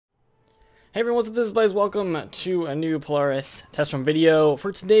Hey everyone, what's up? This is Blaze. Welcome to a new Polaris test run video.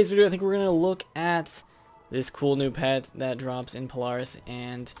 For today's video, I think we're going to look at this cool new pet that drops in Polaris,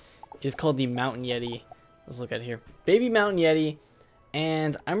 and is called the Mountain Yeti. Let's look at it here. Baby Mountain Yeti.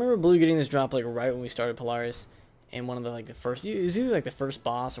 And I remember Blue getting this drop like right when we started Polaris, in one of the first, it was either like the first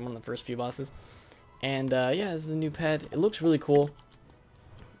boss or one of the first few bosses. And yeah, this is the new pet. It looks really cool.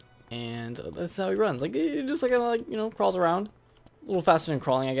 And that's how he runs. Like, it just like, you know, crawls around. A little faster than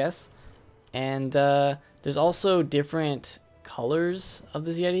crawling, I guess. And there's also different colors of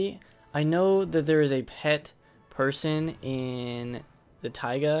this Yeti. I know that there is a pet person in the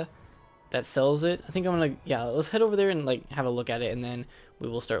taiga that sells it. I think I'm gonna, yeah, let's head over there and like have a look at it, and then we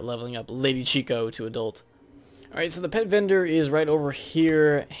will start leveling up Lady Chico to adult. Alright, so the pet vendor is right over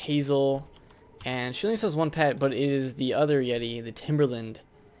here, Hazel, and she only sells one pet, but it is the other Yeti, the Timberland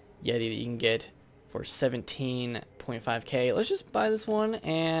Yeti, that you can get for 17.5k. Let's just buy this one.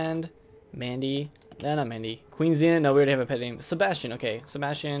 And Mandy, no, not Mandy, Queen Xena, no, we already have a pet name. Sebastian, okay,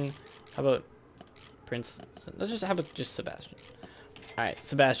 Sebastian. How about Prince? Let's just have it just Sebastian. Alright,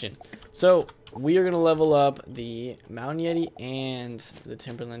 Sebastian. So we are gonna level up the Mountain Yeti and the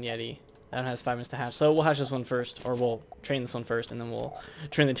Timberland Yeti. That one has 5 minutes to hatch, so we'll hatch this one first, or we'll train this one first, and then we'll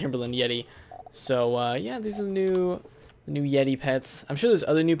train the Timberland Yeti. So yeah, these are the new Yeti pets. I'm sure there's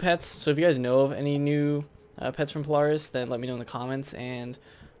other new pets, so if you guys know of any new pets from Polaris, then let me know in the comments, and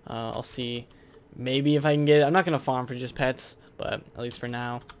I'll see maybe if I can get it. I'm not going to farm for just pets, but at least for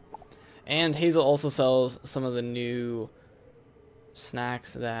now. And Hazel also sells some of the new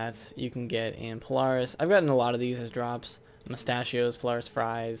snacks that you can get in Polaris. I've gotten a lot of these as drops. Mustachios, Polaris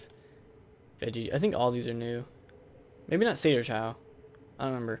fries, veggie. I think all these are new. Maybe not Seder Chow. I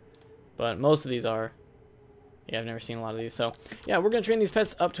don't remember. But most of these are. Yeah, I've never seen a lot of these. So, yeah, we're going to train these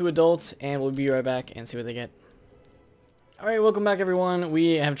pets up to adults, and we'll be right back and see what they get. Alright, welcome back everyone.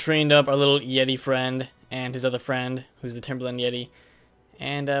 We have trained up our little Yeti friend and his other friend, who's the Timberland Yeti.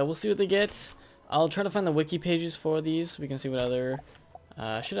 And we'll see what they get. I'll try to find the wiki pages for these so we can see what other...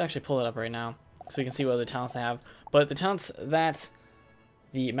 I should actually pull it up right now so we can see what other talents they have. But the talents that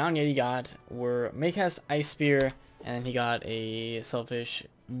the Mountain Yeti got were Maycast, Ice Spear, and then he got a Selfish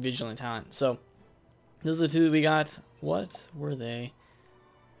Vigilant talent. So, those are the two that we got. What were they?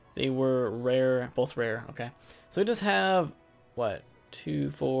 They were rare, both rare, okay. So we just have, what,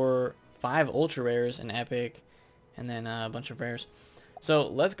 2, 4, 5 ultra rares, an epic, and then a bunch of rares. So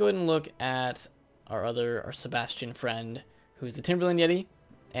let's go ahead and look at our Sebastian friend, who's the Timberland Yeti,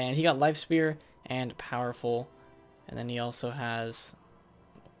 and he got Life Spear and Powerful, and then he also has,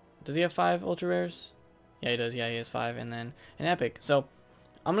 does he have 5 ultra rares? Yeah, he does, yeah, he has 5, and then an epic. So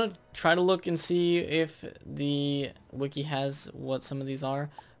I'm going to try to look and see if the wiki has what some of these are.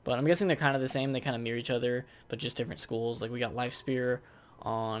 But I'm guessing they're kind of the same. They kind of mirror each other, but just different schools. Like we got Life Spear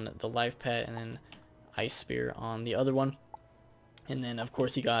on the Life Pet, and then Ice Spear on the other one. And then, of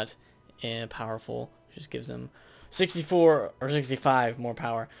course, he got Powerful, which just gives him 64 or 65 more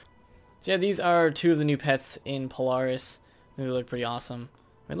power. So yeah, these are 2 of the new pets in Polaris. I think they look pretty awesome.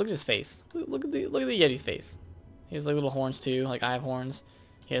 I mean, look at his face. Look at the Yeti's face. He has like little horns too. Like I have horns.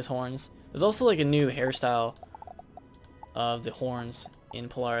 He has horns. There's also like a new hairstyle of the horns in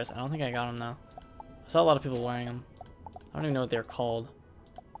Polaris. I don't think I got them though. I saw a lot of people wearing them. I don't even know what they're called.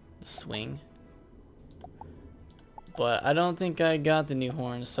 The swing. But I don't think I got the new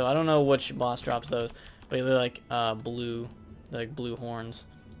horns, so I don't know which boss drops those. But they're like blue, like blue horns.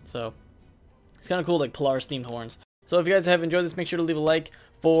 So it's kind of cool, like Polaris themed horns. So if you guys have enjoyed this, make sure to leave a like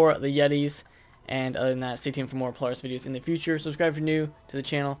for the Yetis. And other than that, stay tuned for more Polaris videos in the future. Subscribe if you're new to the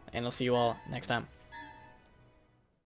channel, and I'll see you all next time.